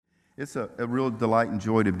It's a real delight and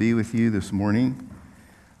joy to be with you this morning.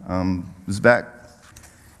 It was back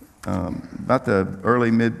about the early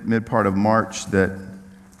mid part of March that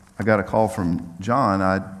I got a call from John.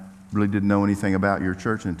 I really didn't know anything about your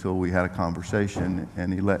church until we had a conversation,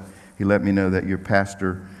 and he let me know that your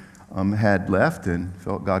pastor had left and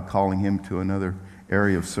felt God calling him to another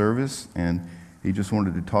area of service, and he just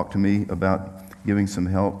wanted to talk to me about giving some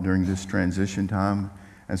help during this transition time.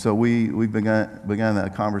 And so we began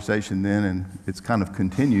that conversation then, and it's kind of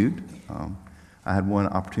continued. I had one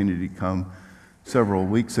opportunity to come several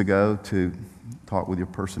weeks ago to talk with your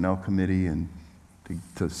personnel committee and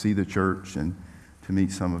to see the church and to meet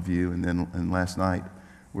some of you. And last night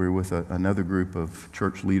we were with another group of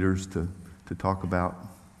church leaders to talk about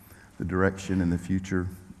the direction and the future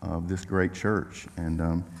of this great church.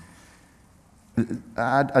 And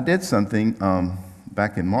I did something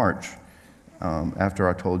back in March. After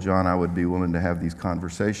I told John I would be willing to have these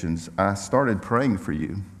conversations, I started praying for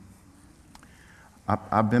you.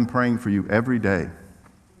 I've been praying for you every day.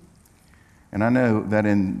 And I know that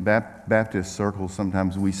in Baptist circles,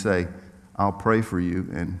 sometimes we say, I'll pray for you,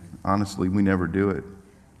 and honestly, we never do it,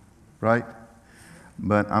 right?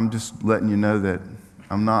 But I'm just letting you know that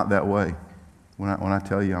I'm not that way. When I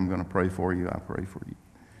tell you I'm going to pray for you, I pray for you.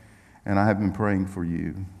 And I have been praying for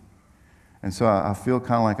you. And so I feel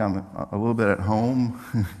kind of like I'm a little bit at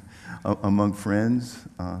home among friends.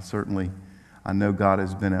 Certainly, I know God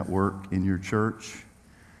has been at work in your church,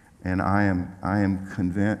 and I am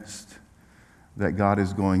convinced that God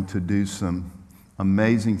is going to do some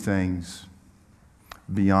amazing things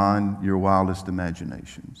beyond your wildest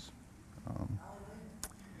imaginations.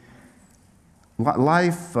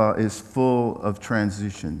 Life is full of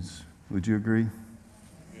transitions. Would you agree?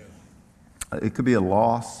 Yes. It could be a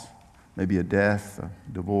loss. Maybe a death, a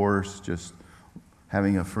divorce, just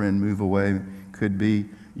having a friend move away. Could be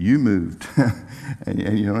you moved and you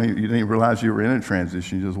didn't even realize you were in a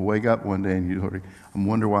transition. You just wake up one day and you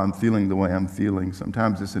wonder why I'm feeling the way I'm feeling.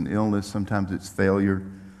 Sometimes it's an illness, sometimes it's failure.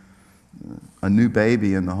 A new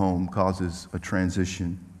baby in the home causes a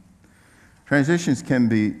transition. Transitions can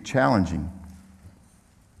be challenging.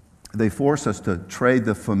 They force us to trade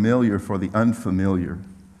the familiar for the unfamiliar.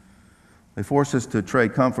 They force us to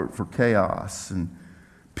trade comfort for chaos and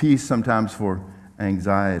peace sometimes for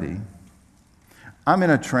anxiety. I'm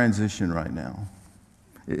in a transition right now.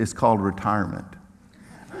 It's called retirement.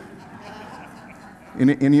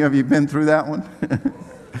 Any of you been through that one?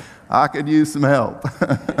 I could use some help.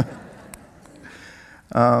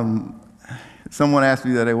 Someone asked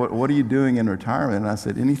me that day, what are you doing in retirement? And I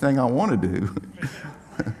said, anything I want to do,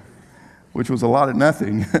 which was a lot of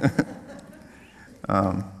nothing.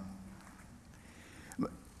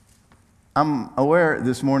 I'm aware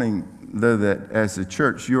this morning, though, that as a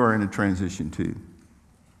church, you are in a transition too.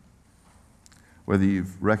 Whether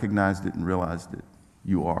you've recognized it and realized it,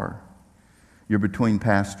 you are. You're between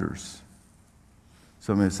pastors.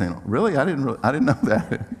 Some is saying, really? I didn't know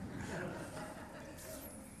that.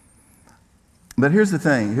 But here's the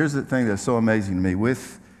thing that's so amazing to me.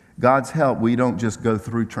 With God's help, we don't just go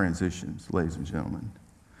through transitions, ladies and gentlemen.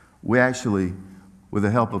 We actually, with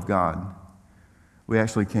the help of God, we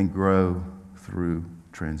actually can grow through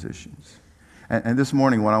transitions. And this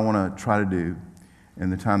morning, what I want to try to do in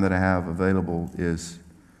the time that I have available is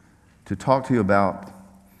to talk to you about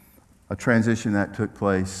a transition that took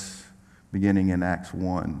place beginning in Acts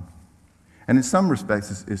 1. And in some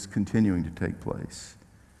respects, it's continuing to take place.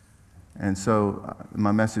 And so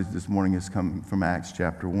my message this morning is coming from Acts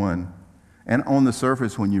chapter 1. And on the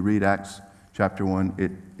surface, when you read Acts chapter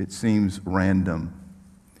 1, it seems random.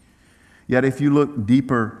 Yet if you look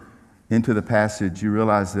deeper into the passage, you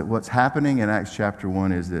realize that what's happening in Acts chapter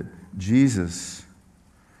 1 is that Jesus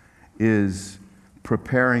is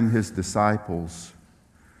preparing his disciples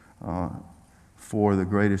for the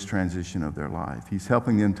greatest transition of their life. He's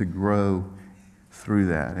helping them to grow through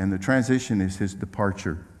that. And the transition is his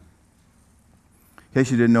departure. In case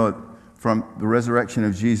you didn't know it, from the resurrection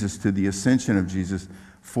of Jesus to the ascension of Jesus,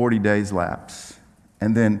 40 days lapse.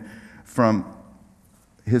 And then from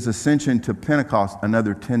his ascension to Pentecost,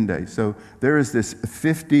 another 10 days. So there is this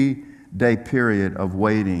 50-day period of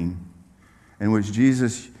waiting in which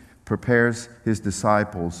Jesus prepares his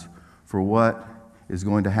disciples for what is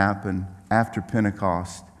going to happen after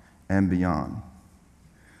Pentecost and beyond.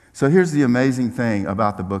 So here's the amazing thing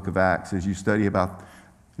about the book of Acts as you study about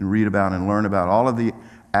and read about and learn about all of the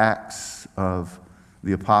acts of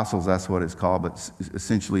the apostles, that's what it's called, but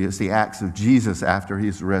essentially it's the acts of Jesus after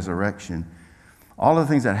his resurrection. All of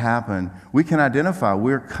the things that happen, we can identify.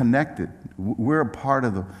 We're connected. We're a part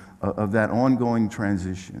of that ongoing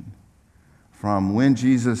transition from when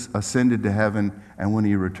Jesus ascended to heaven and when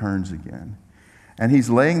he returns again. And he's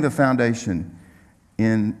laying the foundation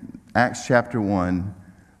in Acts chapter 1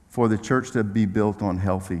 for the church to be built on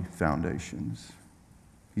healthy foundations.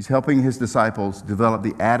 He's helping his disciples develop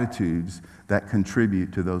the attitudes that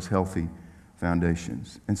contribute to those healthy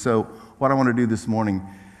foundations. And so what I want to do this morning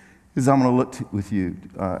is I'm going to look with you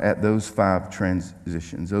at those 5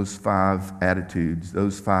 transitions, those 5 attitudes,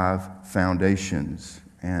 those 5 foundations.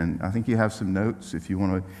 And I think you have some notes. If you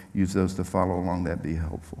want to use those to follow along, that'd be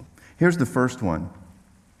helpful. Here's the first one.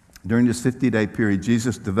 During this 50-day period,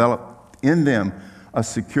 Jesus developed in them a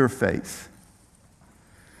secure faith.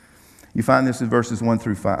 You find this in verses 1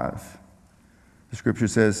 through 5. The scripture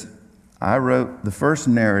says, I wrote the first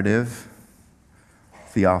narrative,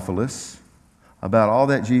 Theophilus, about all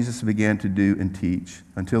that Jesus began to do and teach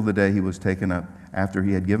until the day he was taken up, after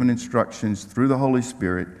he had given instructions through the Holy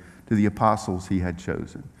Spirit to the apostles he had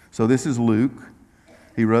chosen. So this is Luke.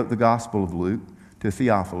 He wrote the Gospel of Luke to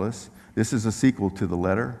Theophilus. This is a sequel to the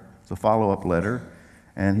letter. It's a follow-up letter.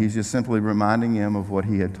 And he's just simply reminding him of what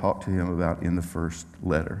he had talked to him about in the first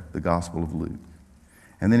letter, the Gospel of Luke.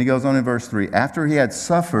 And then he goes on in verse 3. After he had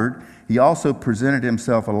suffered, he also presented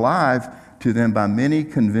himself alive to them by many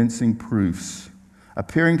convincing proofs,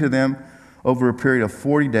 appearing to them over a period of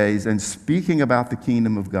 40 days and speaking about the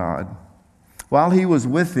kingdom of God. While he was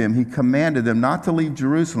with them, he commanded them not to leave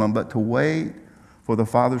Jerusalem, but to wait for the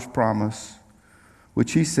Father's promise,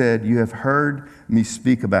 which he said, you have heard me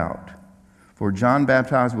speak about. For John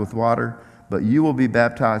baptized with water, but you will be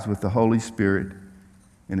baptized with the Holy Spirit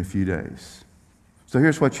in a few days. So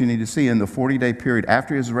here's what you need to see. In the 40-day period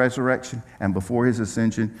after his resurrection and before his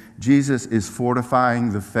ascension, Jesus is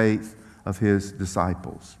fortifying the faith of his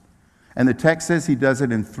disciples. And the text says he does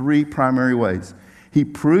it in 3 primary ways. He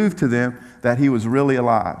proved to them that he was really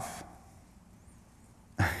alive.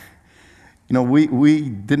 You know, we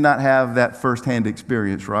did not have that firsthand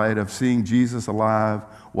experience, right, of seeing Jesus alive,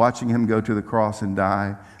 watching him go to the cross and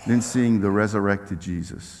die, then seeing the resurrected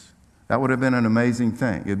Jesus. That would have been an amazing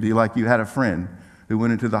thing. It'd be like you had a friend who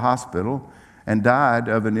went into the hospital and died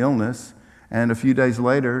of an illness, and a few days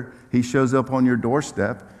later, he shows up on your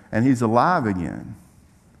doorstep and he's alive again,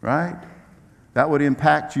 right? That would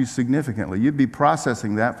impact you significantly. You'd be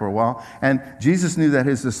processing that for a while. And Jesus knew that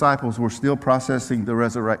his disciples were still processing the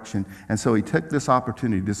resurrection. And so he took this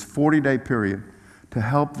opportunity, this 40-day period, to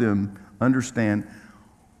help them understand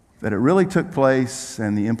that it really took place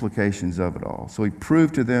and the implications of it all. So he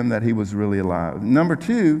proved to them that he was really alive. Number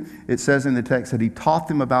 2, it says in the text that he taught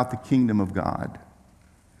them about the kingdom of God.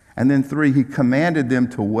 And then 3, he commanded them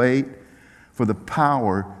to wait for the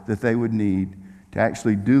power that they would need to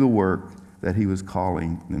actually do the work that he was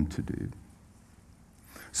calling them to do.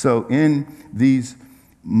 So in these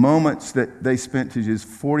moments that they spent to this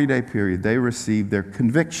 40-day period, they received their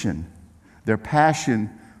conviction, their passion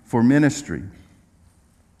for ministry.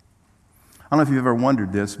 I don't know if you've ever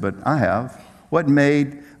wondered this, but I have. What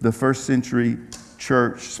made the first century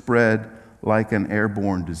church spread like an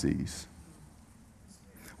airborne disease?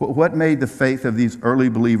 What made the faith of these early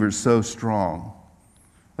believers so strong?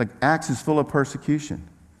 Like Acts is full of persecution.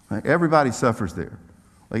 Like everybody suffers there.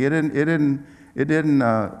 Like it didn't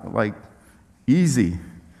like easy.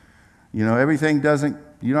 You know, everything doesn't.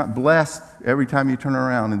 You're not blessed every time you turn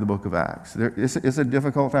around in the book of Acts. It's a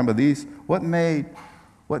difficult time. But what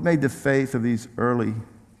made the faith of these early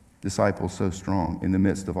disciples so strong in the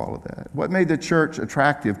midst of all of that? What made the church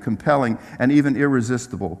attractive, compelling, and even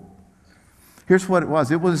irresistible? Here's what it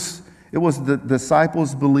was. It was the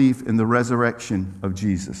disciples' belief in the resurrection of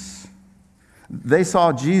Jesus. They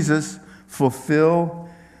saw Jesus fulfill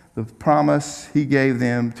the promise he gave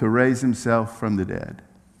them to raise himself from the dead.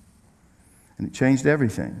 And it changed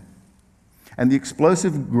everything. And the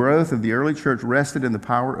explosive growth of the early church rested in the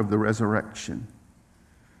power of the resurrection.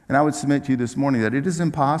 And I would submit to you this morning that it is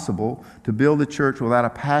impossible to build a church without a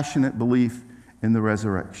passionate belief in the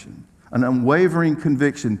resurrection, an unwavering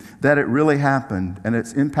conviction that it really happened and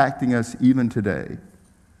it's impacting us even today.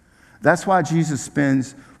 That's why Jesus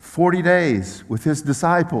spends 40 days with his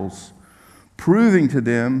disciples, proving to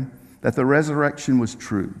them that the resurrection was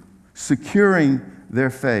true, securing their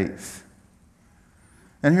faith.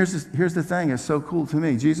 And here's the thing, it's so cool to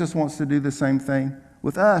me. Jesus wants to do the same thing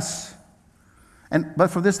with us. But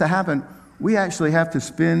for this to happen, we actually have to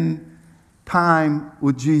spend time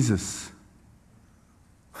with Jesus.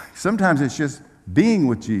 Sometimes it's just being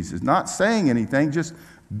with Jesus, not saying anything, just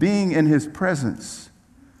being in his presence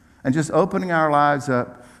and just opening our lives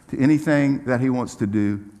up to anything that he wants to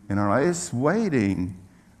do in our life. It's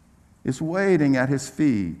waiting at his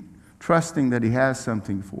feet, trusting that he has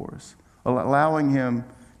something for us, allowing him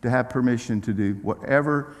to have permission to do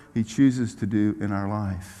whatever he chooses to do in our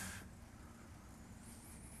life.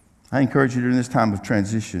 I encourage you during this time of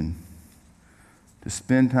transition to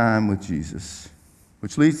spend time with Jesus,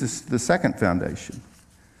 which leads us to the second foundation,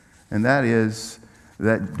 and that is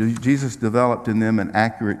that Jesus developed in them an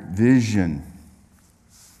accurate vision.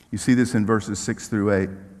 You see this in verses 6 through 8,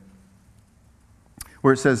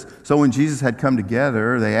 where it says, "So when Jesus had come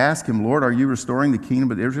together, they asked him, 'Lord, are you restoring the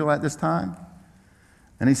kingdom of Israel at this time?'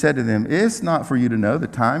 And he said to them, 'It's not for you to know the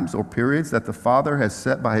times or periods that the Father has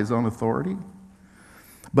set by his own authority.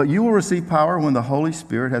 But you will receive power when the Holy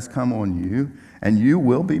Spirit has come on you, and you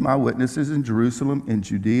will be my witnesses in Jerusalem, in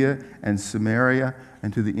Judea, and Samaria,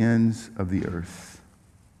 and to the ends of the earth.'"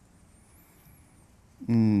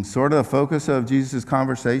 Sort of the focus of Jesus'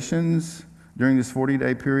 conversations during this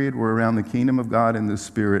 40-day period were around the kingdom of God and the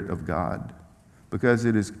Spirit of God, because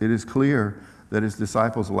it is clear that his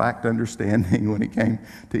disciples lacked understanding when it came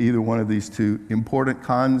to either one of these two important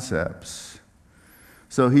concepts.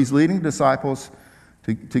 So he's leading disciples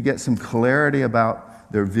to get some clarity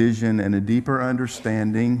about their vision and a deeper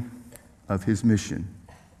understanding of his mission.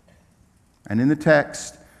 And in the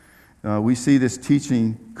text, we see this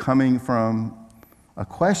teaching coming from a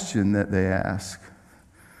question that they ask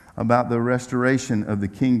about the restoration of the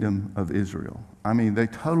kingdom of Israel. I mean, they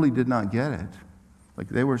totally did not get it. Like,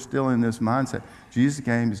 they were still in this mindset. Jesus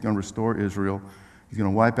came, he's going to restore Israel. He's going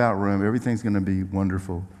to wipe out Rome. Everything's going to be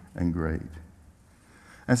wonderful and great.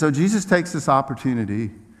 And so Jesus takes this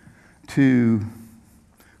opportunity to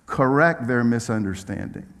correct their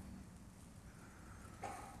misunderstanding.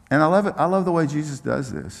 And I love it. I love the way Jesus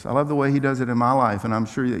does this. I love the way he does it in my life, and I'm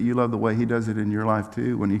sure that you love the way he does it in your life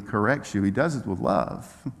too. When he corrects you, he does it with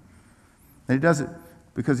love. And he does it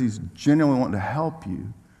because he's genuinely wanting to help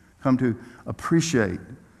you come to appreciate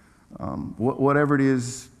whatever it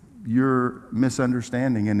is you're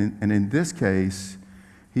misunderstanding. And in this case,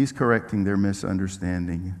 he's correcting their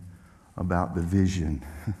misunderstanding about the vision,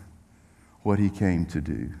 what he came to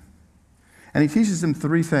do. And he teaches them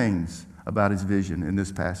three things about his vision in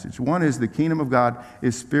this passage. One is the kingdom of God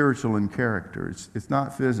is spiritual in character. It's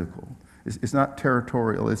not physical. It's not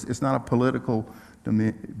territorial. It's not a political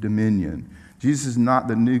dominion. Jesus is not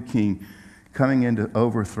the new king coming in to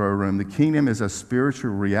overthrow Rome. The kingdom is a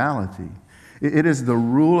spiritual reality. It is the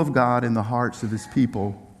rule of God in the hearts of his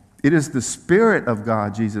people. It is the Spirit of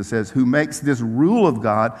God, Jesus says, who makes this rule of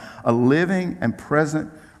God a living and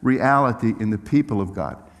present reality in the people of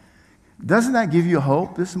God. Doesn't that give you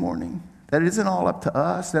hope this morning? That it isn't all up to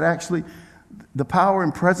us, that actually the power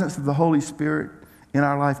and presence of the Holy Spirit in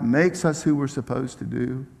our life makes us who we're supposed to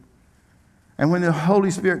do. And when the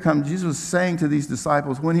Holy Spirit comes, Jesus was saying to these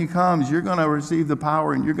disciples, when he comes, you're going to receive the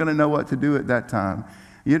power and you're going to know what to do at that time.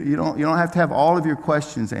 You don't have to have all of your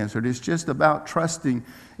questions answered. It's just about trusting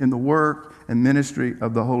in the work and ministry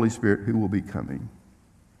of the Holy Spirit who will be coming.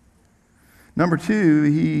 Number two,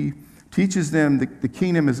 he teaches them that the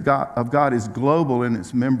kingdom of God is global in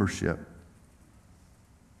its membership.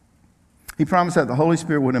 He promised that the Holy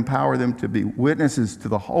Spirit would empower them to be witnesses to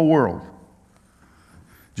the whole world.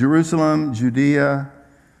 Jerusalem, Judea,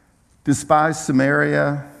 despised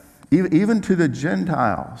Samaria, even to the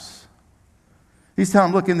Gentiles. He's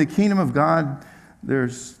telling them, look, in the kingdom of God,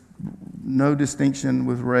 there's no distinction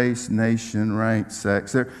with race, nation, rank,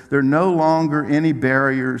 sex. There are no longer any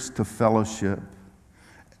barriers to fellowship.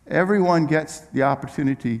 Everyone gets the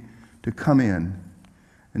opportunity to come in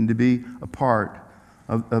and to be a part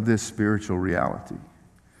of this spiritual reality.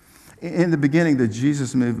 In the beginning, the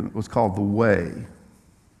Jesus movement was called the Way.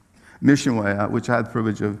 Mission Way, which I had the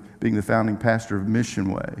privilege of being the founding pastor of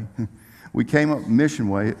Mission Way. We came up Mission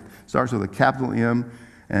Way. It starts with a capital M,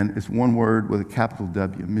 and it's one word with a capital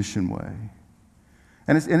W, Mission Way.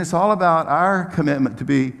 And it's all about our commitment to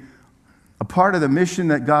be a part of the mission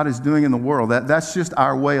that God is doing in the world. That's just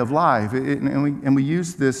our way of life. And we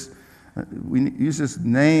use this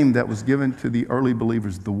name that was given to the early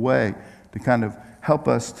believers, the Way, to kind of help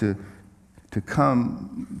us to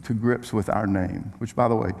come to grips with our name. Which, by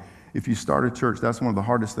the way, if you start a church, that's one of the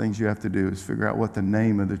hardest things you have to do is figure out what the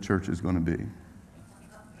name of the church is going to be.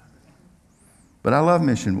 But I love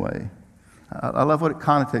Mission Way. I love what it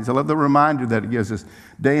connotates. I love the reminder that it gives us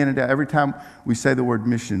day in and day. Every time we say the word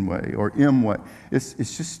Mission Way or M Way, it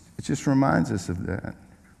just reminds us of that.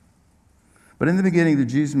 But in the beginning, the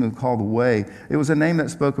Jesus movement called the Way. It was a name that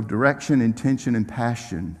spoke of direction, intention, and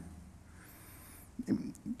passion.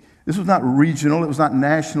 This was not regional. It was not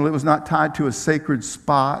national. It was not tied to a sacred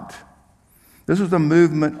spot. This was a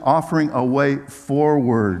movement offering a way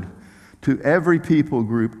forward to every people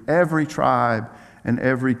group, every tribe, and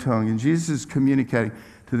every tongue. And Jesus is communicating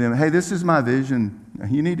to them, hey, this is my vision.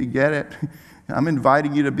 You need to get it. I'm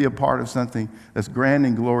inviting you to be a part of something that's grand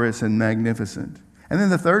and glorious and magnificent. And then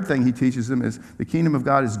the third thing he teaches them is the kingdom of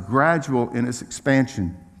God is gradual in its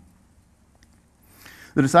expansion.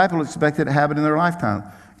 The disciples expected to have it in their lifetime.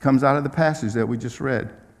 It comes out of the passage that we just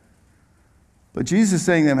read. But Jesus is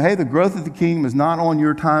saying to them, hey, the growth of the kingdom is not on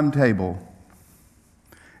your timetable.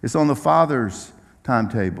 It's on the Father's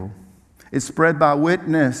timetable. It's spread by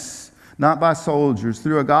witness, not by soldiers,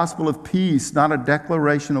 through a gospel of peace, not a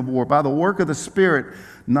declaration of war, by the work of the Spirit,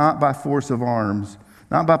 not by force of arms,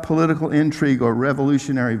 not by political intrigue or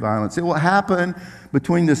revolutionary violence. It will happen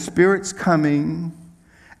between the Spirit's coming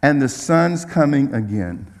and the Son's coming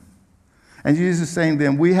again. And Jesus is saying to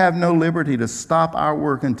them, we have no liberty to stop our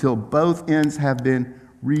work until both ends have been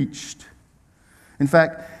reached. In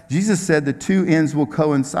fact, Jesus said the two ends will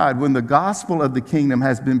coincide. When the gospel of the kingdom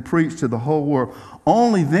has been preached to the whole world,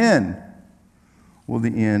 only then will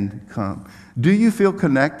the end come. Do you feel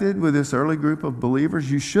connected with this early group of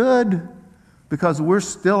believers? You should, because we're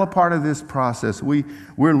still a part of this process. We're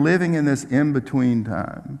living in this in-between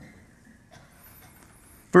time.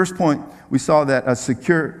 First point, we saw that a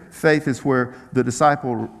secure faith is where the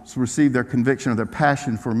disciples receive their conviction or their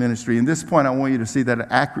passion for ministry. In this point, I want you to see that an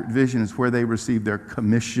accurate vision is where they receive their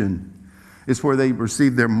commission. It's where they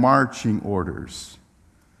receive their marching orders.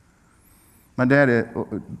 My dad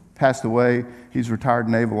passed away. He's a retired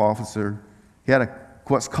naval officer. He had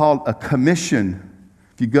what's called a commission.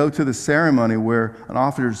 If you go to the ceremony where an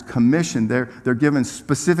officer is commissioned, they're given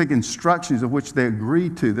specific instructions of which they agree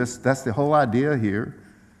to. That's the whole idea here.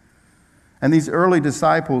 And these early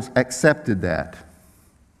disciples accepted that.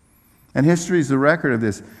 And history is the record of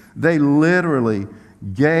this. They literally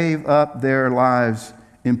gave up their lives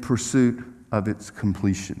in pursuit of its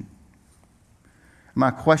completion. My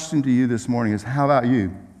question to you this morning is, how about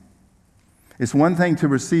you? It's one thing to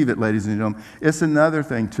receive it, ladies and gentlemen. It's another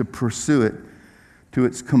thing to pursue it to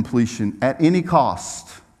its completion at any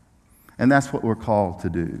cost. And that's what we're called to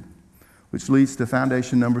do. Which leads to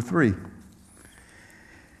foundation number 3.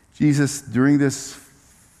 Jesus, during this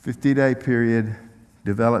 50-day period,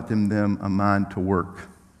 developed in them a mind to work.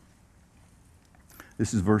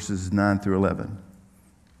 This is verses 9 through 11.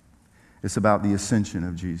 It's about the ascension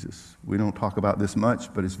of Jesus. We don't talk about this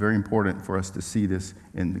much, but it's very important for us to see this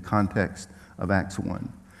in the context of Acts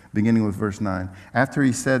 1. Beginning with verse 9. After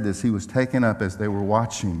he said this, he was taken up as they were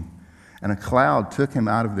watching, and a cloud took him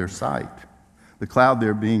out of their sight. The cloud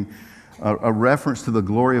there being a reference to the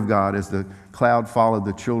glory of God as the cloud followed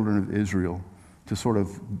the children of Israel to sort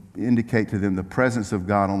of indicate to them the presence of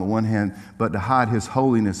God on the one hand, but to hide his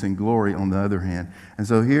holiness and glory on the other hand. And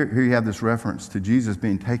so here you have this reference to Jesus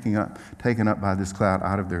being taken up by this cloud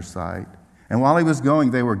out of their sight. And while he was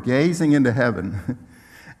going, they were gazing into heaven.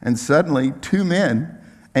 And suddenly 2 men,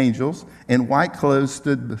 angels, in white clothes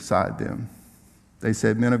stood beside them. They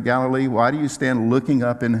said, "Men of Galilee, why do you stand looking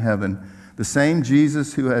up in heaven? The same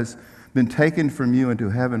Jesus who has been taken from you into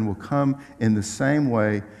heaven will come in the same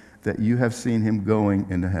way that you have seen him going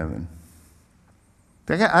into heaven."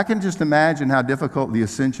 I can just imagine how difficult the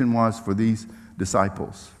ascension was for these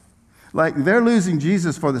disciples. Like, they're losing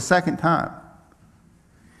Jesus for the second time.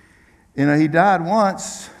 You know, he died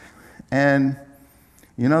once, and,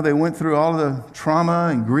 you know, they went through all the trauma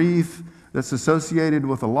and grief that's associated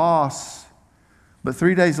with a loss. But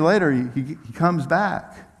 3 days later, he comes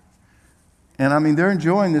back. And I mean, they're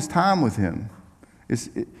enjoying this time with him.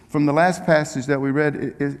 From the last passage that we read,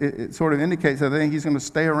 it sort of indicates that they think he's going to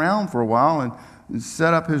stay around for a while and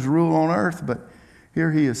set up his rule on earth. But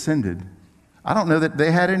here he ascended. I don't know that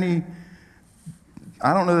they had any,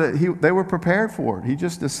 I don't know that they were prepared for it. He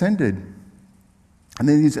just ascended. And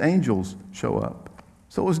then these angels show up.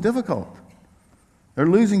 So it was difficult. They're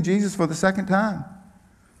losing Jesus for the second time.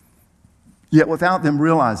 Yet without them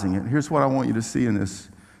realizing it, here's what I want you to see in this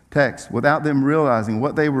text. Without them realizing,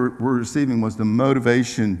 what they were receiving was the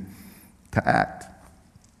motivation to act.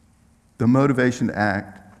 The motivation to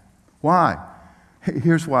act. Why?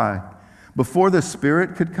 Here's why. Before the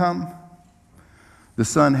Spirit could come, the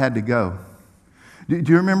Son had to go. Do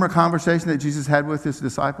you remember a conversation that Jesus had with his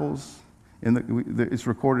disciples? It's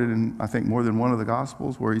recorded in, I think, more than one of the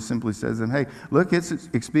Gospels, where he simply says to them, hey, look, it's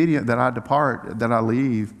expedient that I depart, that I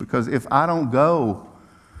leave, because if I don't go,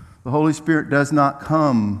 the Holy Spirit does not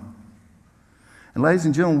come. And ladies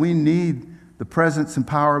and gentlemen, we need the presence and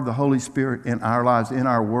power of the Holy Spirit in our lives, in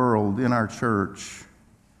our world, in our church.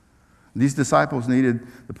 These disciples needed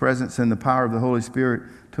the presence and the power of the Holy Spirit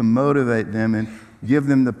to motivate them and give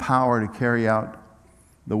them the power to carry out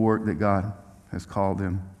the work that God has called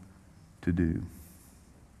them to do.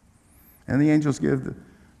 And the angels give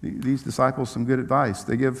these disciples some good advice.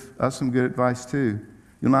 They give us some good advice too.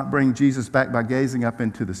 You'll not bring Jesus back by gazing up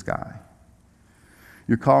into the sky.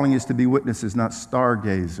 Your calling is to be witnesses, not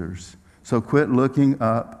stargazers. So quit looking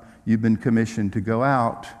up. You've been commissioned to go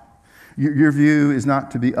out. Your view is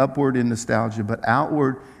not to be upward in nostalgia, but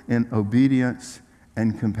outward in obedience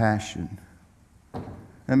and compassion.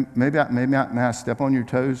 And may I step on your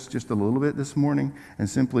toes just a little bit this morning and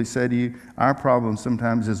simply say to you, our problem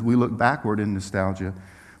sometimes is we look backward in nostalgia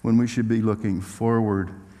when we should be looking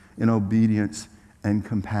forward in obedience and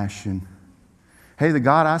compassion. Hey, the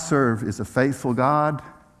God I serve is a faithful God,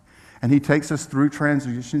 and He takes us through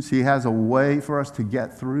transitions. He has a way for us to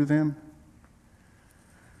get through them.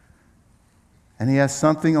 And He has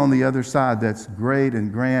something on the other side that's great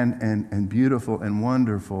and grand and beautiful and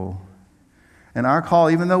wonderful. And our call,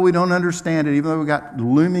 even though we don't understand it, even though we've got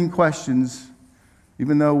looming questions,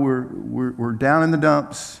 even though we're down in the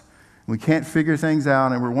dumps, we can't figure things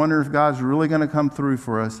out, and we're wondering if God's really going to come through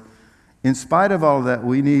for us, in spite of all of that,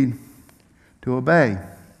 we need to obey.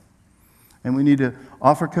 And we need to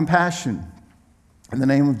offer compassion in the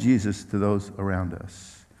name of Jesus to those around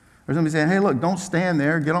us. There's somebody saying, hey, look, don't stand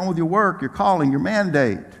there. Get on with your work, your calling, your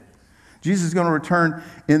mandate. Jesus is going to return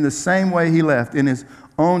in the same way He left, in His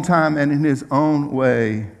own time and in His own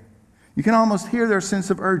way. You can almost hear their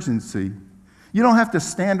sense of urgency. You don't have to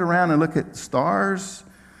stand around and look at stars.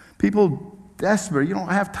 People desperate. You don't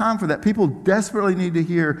have time for that. People desperately need to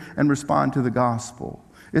hear and respond to the gospel.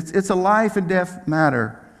 It's a life and death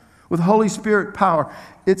matter. With Holy Spirit power,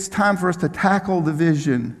 it's time for us to tackle the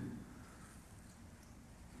vision.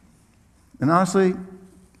 And honestly,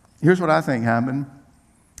 here's what I think happened.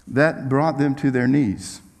 That brought them to their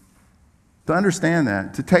knees. To understand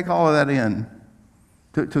that, to take all of that in,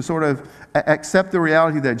 to sort of accept the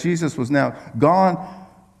reality that Jesus was now gone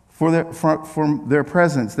from their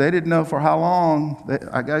presence. They didn't know for how long.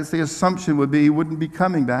 I guess the assumption would be He wouldn't be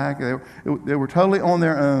coming back. They were totally on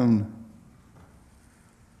their own.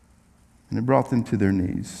 And it brought them to their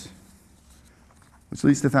knees. Which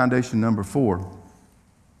leads to foundation number 4.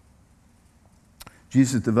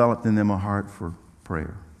 Jesus developed in them a heart for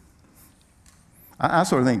prayer. I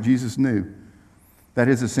sort of think Jesus knew that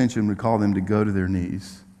His ascension would call them to go to their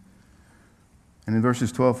knees. And in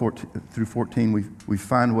verses 12 through 14, we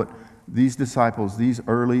find what these disciples, these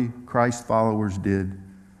early Christ followers did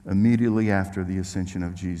immediately after the ascension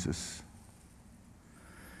of Jesus.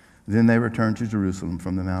 Then they returned to Jerusalem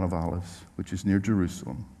from the Mount of Olives, which is near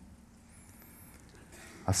Jerusalem,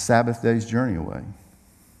 a Sabbath day's journey away.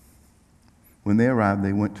 When they arrived,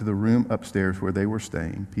 they went to the room upstairs where they were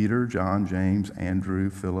staying. Peter, John, James,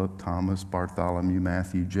 Andrew, Philip, Thomas, Bartholomew,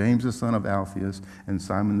 Matthew, James the son of Alphaeus, and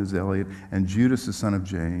Simon the Zealot, and Judas the son of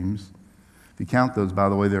James. If you count those, by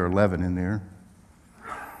the way, there are 11 in there.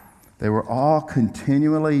 They were all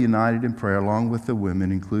continually united in prayer, along with the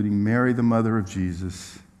women, including Mary, the mother of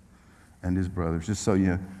Jesus, and His brothers. Just so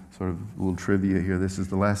you sort of a little trivia here, this is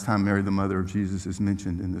the last time Mary, the mother of Jesus, is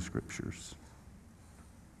mentioned in the Scriptures.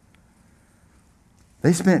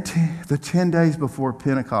 They spent the 10 days before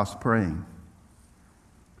Pentecost praying.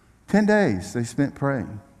 10 days they spent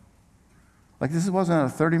praying. Like this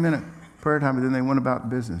wasn't a 30-minute prayer time, and then they went about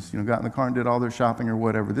business. Got in the car and did all their shopping or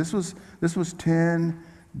whatever. This was 10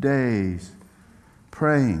 days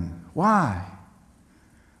praying. Why?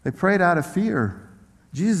 They prayed out of fear.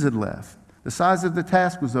 Jesus had left. The size of the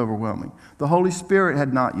task was overwhelming. The Holy Spirit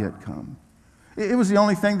had not yet come. It was the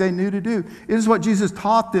only thing they knew to do. It is what Jesus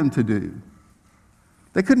taught them to do.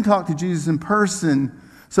 They couldn't talk to Jesus in person,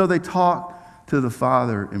 so they talked to the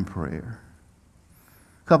Father in prayer.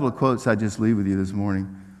 A couple of quotes I just leave with you this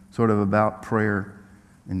morning, sort of about prayer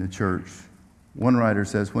in the church. One writer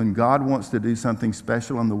says, when God wants to do something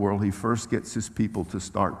special in the world, He first gets His people to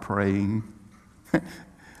start praying.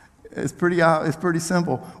 It's pretty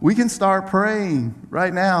simple. We can start praying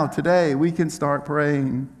right now, today. We can start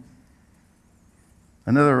praying.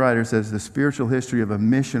 Another writer says the spiritual history of a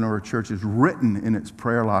mission or a church is written in its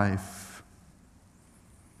prayer life.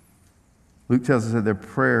 Luke tells us that their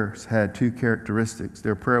prayers had 2 characteristics.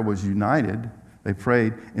 Their prayer was united. They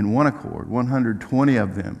prayed in one accord, 120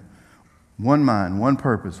 of them. One mind, one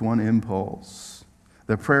purpose, one impulse.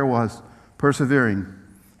 Their prayer was persevering,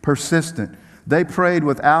 persistent. They prayed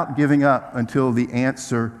without giving up until the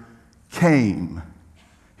answer came.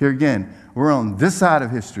 Here again, we're on this side of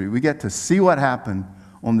history. We get to see what happened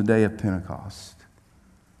on the day of Pentecost.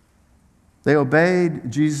 They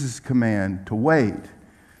obeyed Jesus' command to wait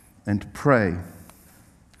and to pray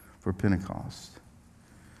for Pentecost.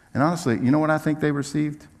 And honestly, you know what I think they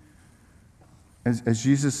received? As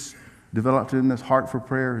Jesus developed in this heart for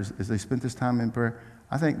prayer, as they spent this time in prayer,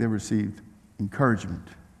 I think they received encouragement.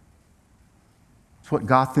 It's what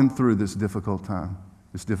got them through this difficult time,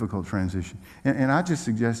 this difficult transition. And I just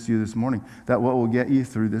suggest to you this morning that what will get you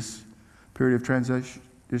through this period of transition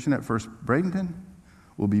at First Bradenton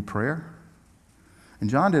will be prayer. And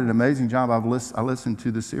John did an amazing job. I listened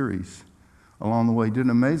to the series along the way. He did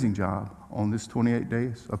an amazing job on this 28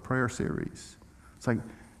 days of prayer series. It's like,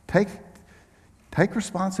 take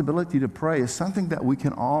responsibility to pray. It's something that we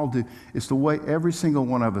can all do. It's the way every single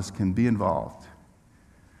one of us can be involved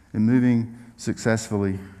in moving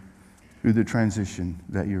successfully through the transition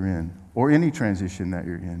that you're in, or any transition that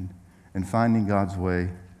you're in, and finding God's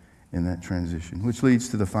way in that transition, which leads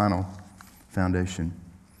to the final foundation.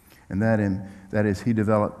 And that is, he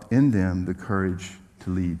developed in them the courage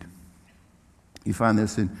to lead. You find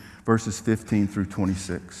this in verses 15 through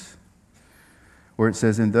 26, where it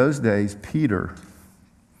says, in those days, Peter,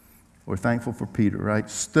 we're thankful for Peter, right,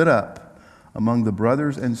 stood up among the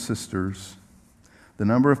brothers and sisters. The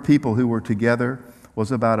number of people who were together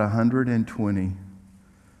was about 120,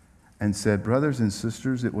 and said, brothers and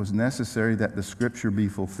sisters, it was necessary that the scripture be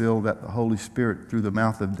fulfilled, that the Holy Spirit, through the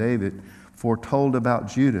mouth of David, foretold about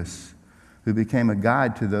Judas, who became a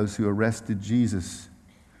guide to those who arrested Jesus.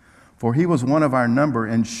 For he was one of our number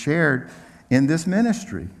and shared in this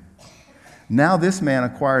ministry. Now this man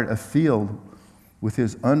acquired a field with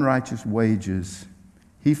his unrighteous wages.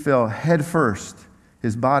 He fell head first.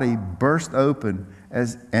 His body burst open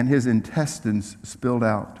and his intestines spilled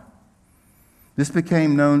out. This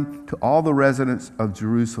became known to all the residents of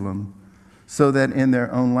Jerusalem, so that in their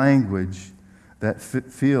own language, that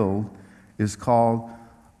field is called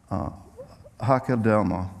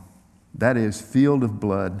Hakeldama, that is, field of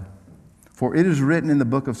blood. For it is written in the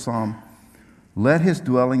book of Psalm, let his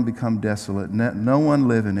dwelling become desolate, let no one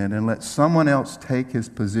live in it, and let someone else take his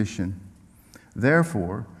position.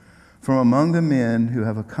 Therefore, from among the men who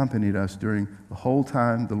have accompanied us during the whole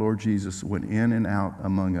time the Lord Jesus went in and out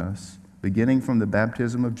among us, beginning from the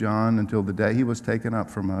baptism of John until the day he was taken up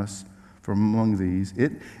from us, from among these,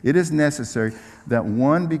 it is necessary that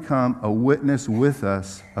one become a witness with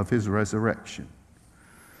us of his resurrection.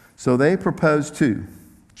 So they proposed two,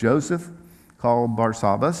 Joseph, called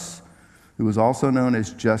Barsabbas, who was also known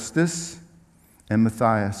as Justus, and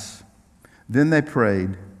Matthias. Then they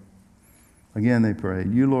prayed. Again they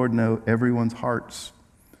prayed, you, Lord, know everyone's hearts.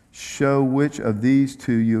 Show which of these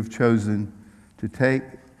two you have chosen to take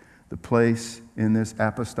the place in this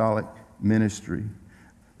apostolic ministry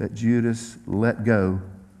that Judas let go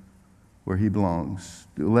where he belongs,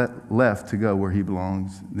 left to go where he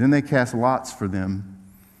belongs. Then they cast lots for them,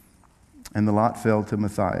 and the lot fell to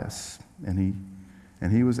Matthias, and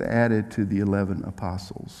he was added to the 11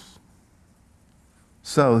 apostles.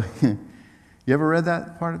 So, you ever read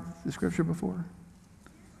that part of the scripture before?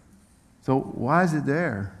 So why is it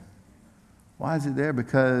there? Why is it there?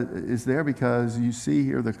 Because it's there because you see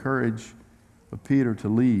here the courage of Peter to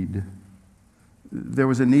lead. There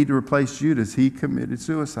was a need to replace Judas. He committed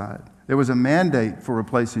suicide. There was a mandate for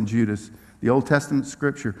replacing Judas. The Old Testament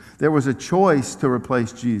scripture. There was a choice to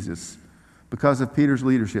replace Jesus because of Peter's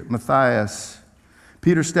leadership. Matthias.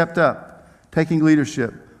 Peter stepped up, taking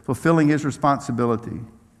leadership, fulfilling his responsibility.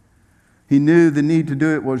 He knew the need to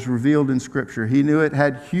do it was revealed in Scripture. He knew it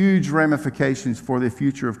had huge ramifications for the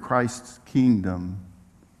future of Christ's kingdom.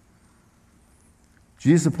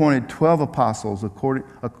 Jesus appointed 12 apostles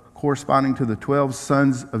corresponding to the 12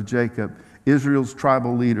 sons of Jacob, Israel's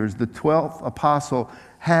tribal leaders. The 12th apostle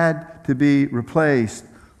had to be replaced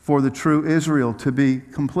for the true Israel to be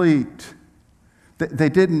complete. They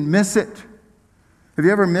didn't miss it. Have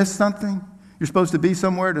you ever missed something? You're supposed to be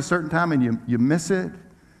somewhere at a certain time and you miss it.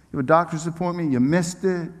 You have a doctor's appointment, you missed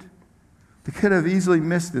it. They could have easily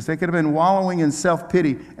missed this. They could have been wallowing in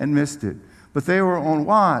self-pity and missed it. But they were on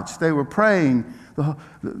watch. They were praying.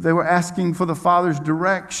 They were asking for the Father's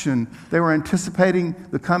direction. They were anticipating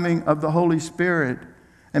the coming of the Holy Spirit.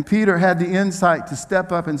 And Peter had the insight to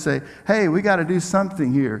step up and say, hey, we got to do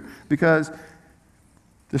something here because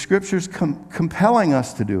the Scripture's compelling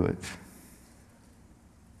us to do it.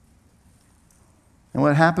 And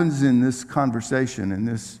what happens in this conversation, in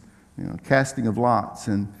this casting of lots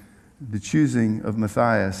and the choosing of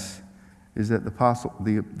Matthias, is that the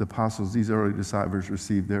apostles, these early disciples,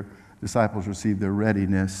 received their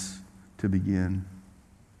readiness to begin.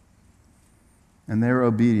 And their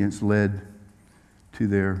obedience led to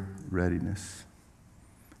their readiness.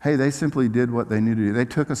 Hey, they simply did what they knew to do. They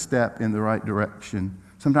took a step in the right direction.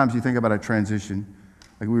 Sometimes you think about a transition,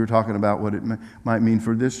 like we were talking about what it might mean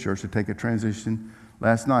for this church to take a transition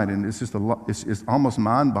last night, and it's just it's almost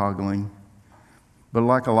mind-boggling. But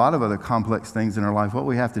like a lot of other complex things in our life, what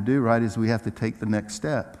we have to do, right, is we have to take the next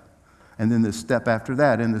step, and then the step after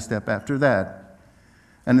that, and the step after that.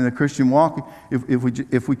 And in the Christian walk,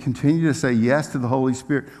 if we continue to say yes to the Holy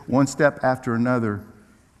Spirit, one step after another,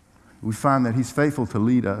 we find that He's faithful to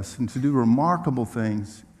lead us and to do remarkable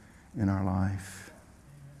things in our life.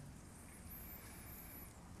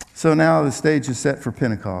 So now the stage is set for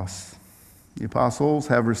Pentecost. The apostles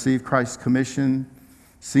have received Christ's commission,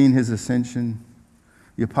 seen His ascension.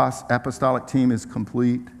 The apostolic team is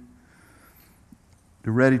complete.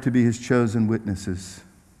 They're ready to be His chosen witnesses.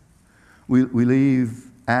 We leave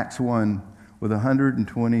Acts 1 with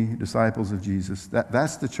 120 disciples of Jesus.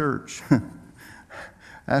 That's the church.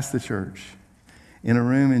 That's the church. In a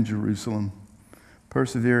room in Jerusalem,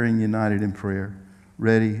 persevering, united in prayer,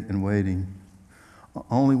 ready and waiting.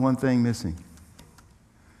 Only one thing missing.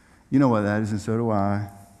 You know what that is, and so do I.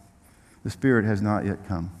 The Spirit has not yet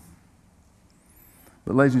come.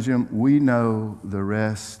 But ladies and gentlemen, we know the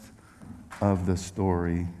rest of the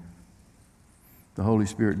story. The Holy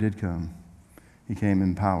Spirit did come. He came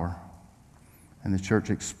in power. And the church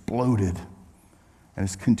exploded. And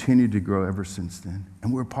it's continued to grow ever since then.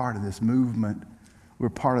 And we're part of this movement. We're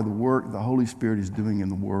part of the work the Holy Spirit is doing in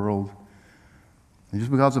the world. And just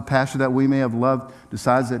because a pastor that we may have loved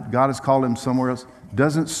decides that God has called him somewhere else,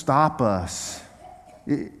 doesn't stop us.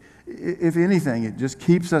 If anything, it just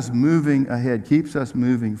keeps us moving ahead, keeps us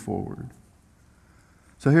moving forward.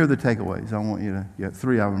 So here are the takeaways. I want you to get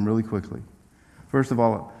 3 of them really quickly. First of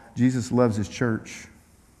all, Jesus loves His church.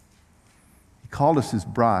 He called us His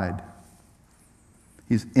bride.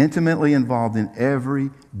 He's intimately involved in every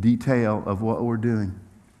detail of what we're doing.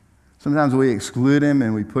 Sometimes we exclude Him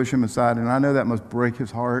and we push Him aside, and I know that must break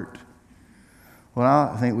His heart. Well,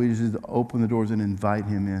 I think we just open the doors and invite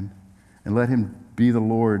Him in and let Him be the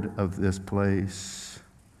Lord of this place.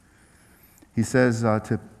 He says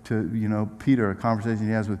to Peter, a conversation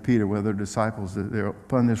he has with Peter, with other disciples, that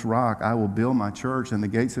upon this rock I will build my church, and the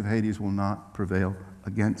gates of Hades will not prevail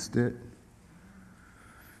against it.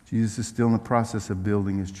 Jesus is still in the process of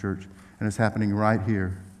building His church, and it's happening right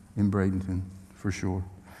here in Bradenton, for sure.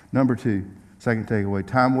 Number 2, second takeaway,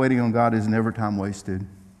 time waiting on God is never time wasted.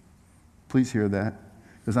 Please hear that,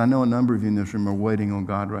 because I know a number of you in this room are waiting on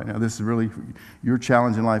God right now. This is really, your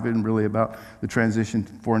challenge in life isn't really about the transition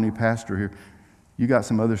for a new pastor here. You got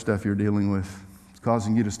some other stuff you're dealing with. It's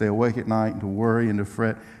causing you to stay awake at night and to worry and to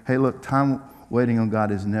fret. Hey, look, time waiting on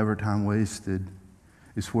God is never time wasted.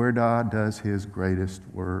 It's where God does His greatest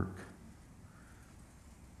work.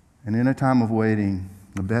 And in a time of waiting,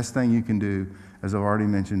 the best thing you can do, as I've already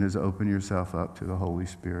mentioned, is open yourself up to the Holy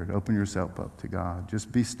Spirit. Open yourself up to God.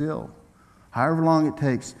 Just be still. However long it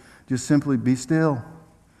takes, just simply be still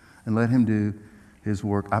and let Him do His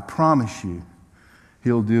work. I promise you,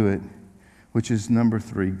 He'll do it, which is number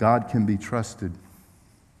 3. God can be trusted.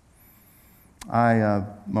 My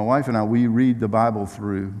wife and I, we read the Bible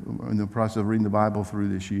through, in the process of reading the Bible through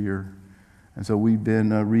this year. And so we've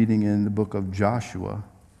been reading in the book of Joshua.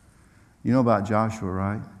 You know about Joshua,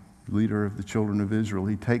 right? Leader of the children of Israel.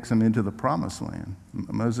 He takes them into the promised land.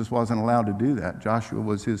 Moses wasn't allowed to do that. Joshua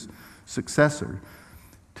was his successor,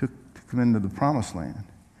 took them into the promised land.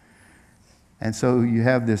 And so you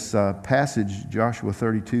have this passage, Joshua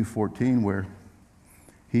 32:14, where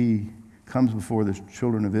he comes before the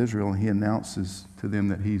children of Israel and he announces to them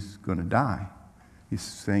that he's going to die. He's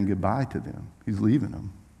saying goodbye to them. He's leaving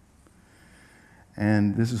them.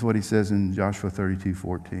 And this is what he says in Joshua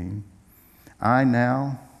 32:14. I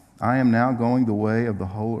am now going the way of the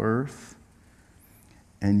whole earth,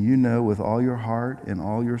 and you know with all your heart and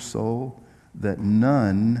all your soul that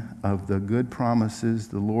none of the good promises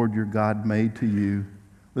the Lord your God made to you,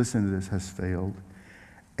 listen to this, has failed.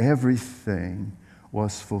 Everything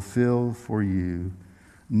was fulfilled for you.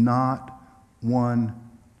 Not one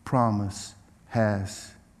promise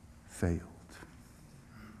has failed.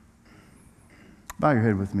 Bow your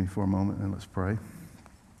head with me for a moment and let's pray.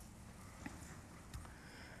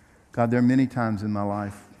 God, there are many times in my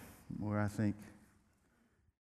life where I think,